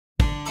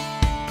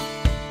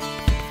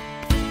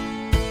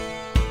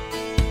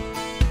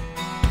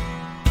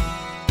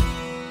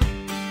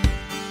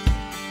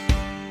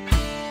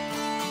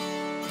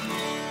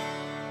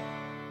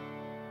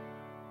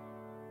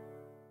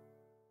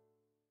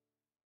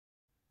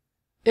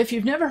If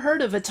you've never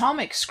heard of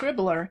Atomic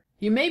Scribbler,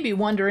 you may be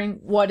wondering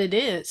what it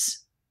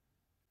is.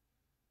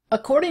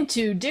 According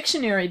to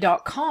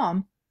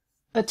dictionary.com,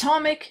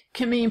 atomic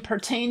can mean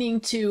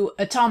pertaining to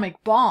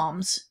atomic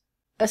bombs.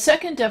 A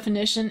second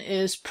definition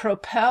is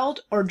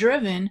propelled or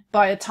driven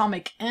by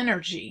atomic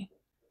energy.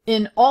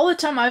 In all the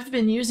time I've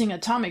been using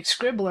Atomic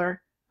Scribbler,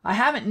 I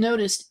haven't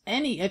noticed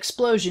any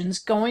explosions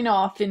going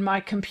off in my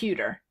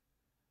computer.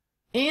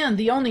 And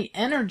the only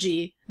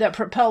energy that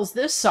propels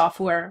this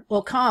software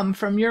will come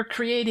from your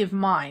creative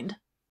mind.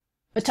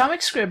 Atomic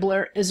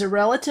Scribbler is a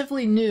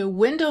relatively new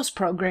Windows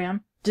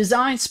program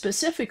designed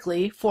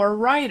specifically for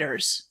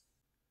writers.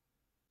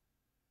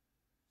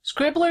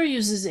 Scribbler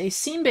uses a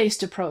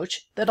scene-based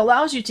approach that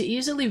allows you to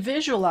easily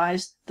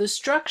visualize the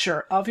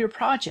structure of your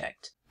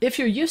project. If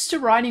you're used to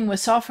writing with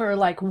software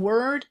like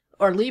Word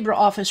or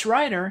LibreOffice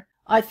Writer,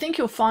 I think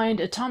you'll find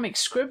Atomic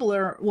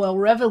Scribbler will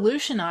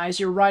revolutionize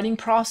your writing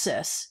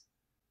process.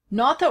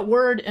 Not that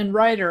Word and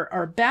Writer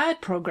are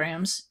bad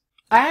programs.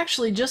 I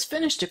actually just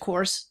finished a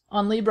course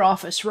on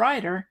LibreOffice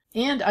Writer,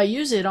 and I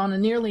use it on a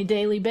nearly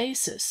daily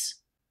basis.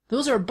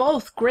 Those are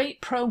both great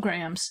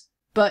programs,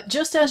 but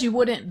just as you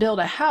wouldn't build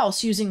a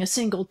house using a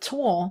single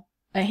tool,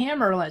 a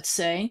hammer let's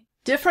say,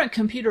 different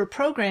computer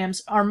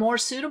programs are more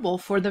suitable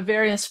for the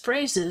various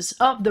phases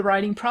of the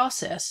writing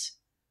process.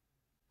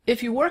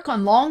 If you work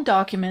on long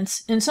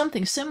documents in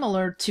something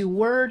similar to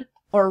Word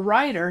or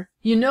Writer,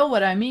 you know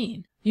what I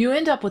mean. You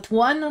end up with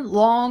one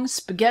long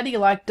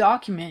spaghetti-like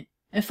document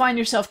and find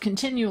yourself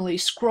continually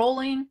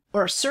scrolling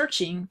or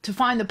searching to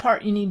find the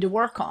part you need to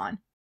work on.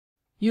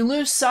 You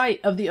lose sight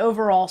of the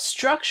overall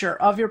structure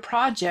of your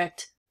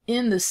project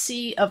in the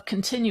sea of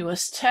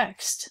continuous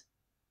text.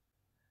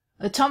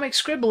 Atomic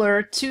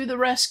Scribbler to the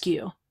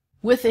rescue.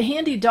 With the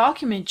handy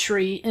document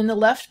tree in the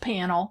left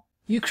panel,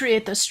 you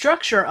create the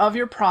structure of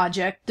your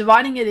project,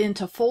 dividing it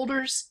into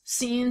folders,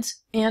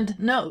 scenes, and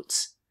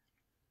notes.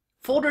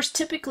 Folders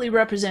typically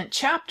represent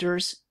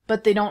chapters,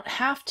 but they don't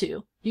have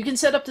to. You can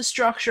set up the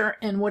structure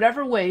in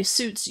whatever way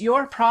suits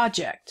your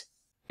project.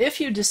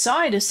 If you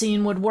decide a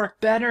scene would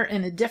work better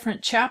in a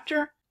different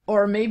chapter,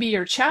 or maybe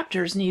your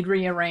chapters need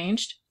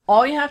rearranged,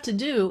 all you have to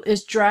do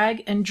is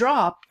drag and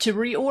drop to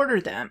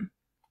reorder them.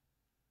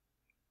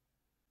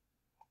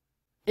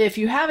 If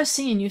you have a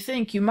scene you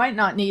think you might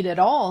not need at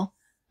all,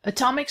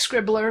 Atomic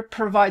Scribbler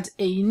provides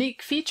a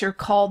unique feature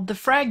called the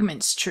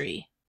Fragments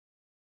tree.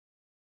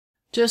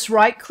 Just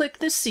right-click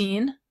the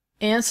scene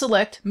and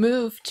select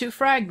Move to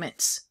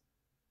Fragments.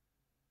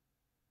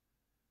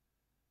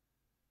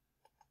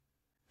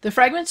 The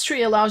Fragments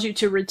tree allows you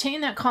to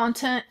retain that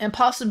content and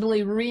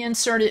possibly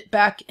reinsert it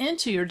back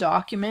into your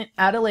document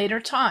at a later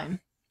time.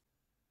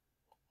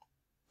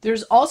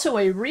 There's also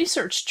a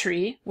research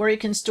tree where you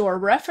can store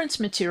reference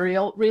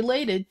material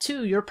related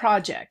to your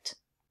project.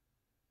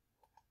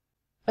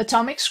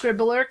 Atomic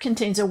Scribbler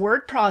contains a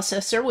word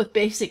processor with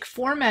basic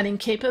formatting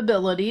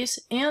capabilities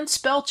and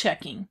spell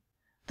checking.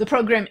 The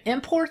program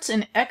imports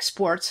and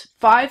exports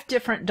 5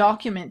 different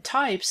document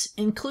types,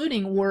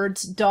 including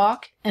Word's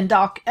Doc and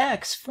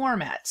DocX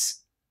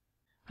formats.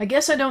 I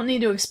guess I don't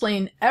need to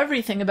explain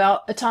everything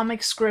about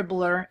Atomic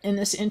Scribbler in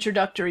this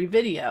introductory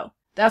video.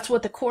 That's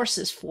what the course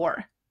is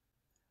for.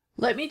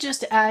 Let me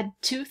just add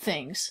 2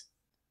 things.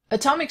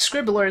 Atomic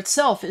Scribbler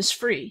itself is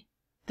free.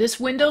 This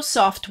Windows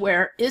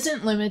software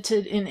isn't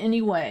limited in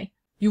any way.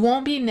 You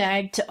won't be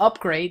nagged to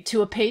upgrade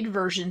to a paid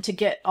version to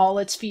get all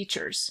its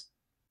features.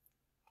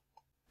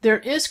 There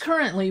is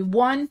currently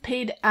one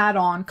paid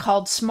add-on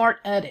called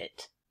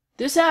SmartEdit.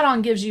 This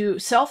add-on gives you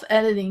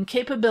self-editing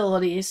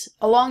capabilities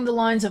along the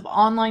lines of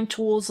online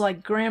tools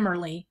like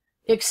Grammarly,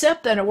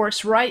 except that it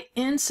works right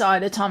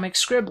inside Atomic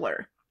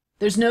Scribbler.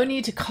 There's no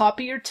need to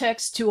copy your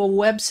text to a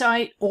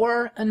website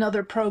or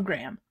another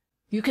program.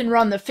 You can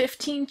run the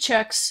 15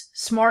 checks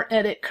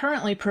SmartEdit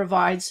currently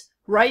provides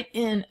right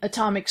in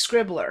Atomic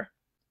Scribbler.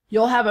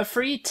 You'll have a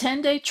free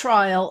 10-day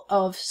trial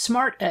of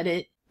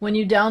SmartEdit when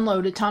you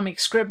download Atomic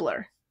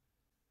Scribbler.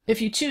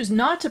 If you choose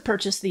not to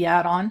purchase the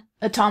add-on,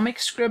 Atomic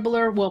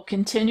Scribbler will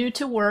continue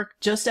to work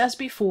just as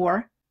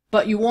before,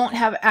 but you won't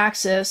have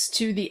access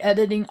to the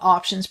editing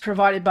options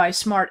provided by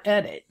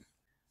SmartEdit.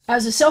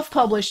 As a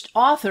self-published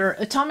author,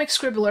 Atomic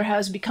Scribbler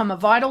has become a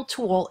vital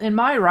tool in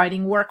my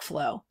writing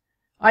workflow.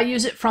 I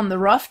use it from the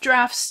rough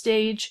draft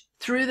stage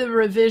through the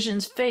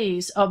revisions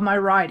phase of my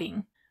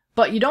writing.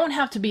 But you don't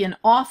have to be an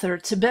author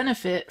to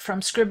benefit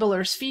from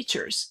Scribbler's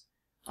features.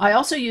 I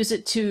also use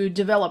it to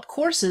develop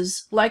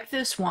courses like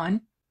this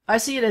one. I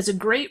see it as a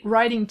great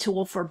writing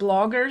tool for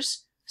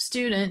bloggers,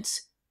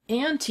 students,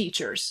 and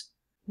teachers.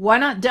 Why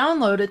not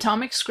download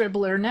Atomic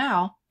Scribbler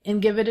now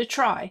and give it a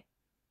try?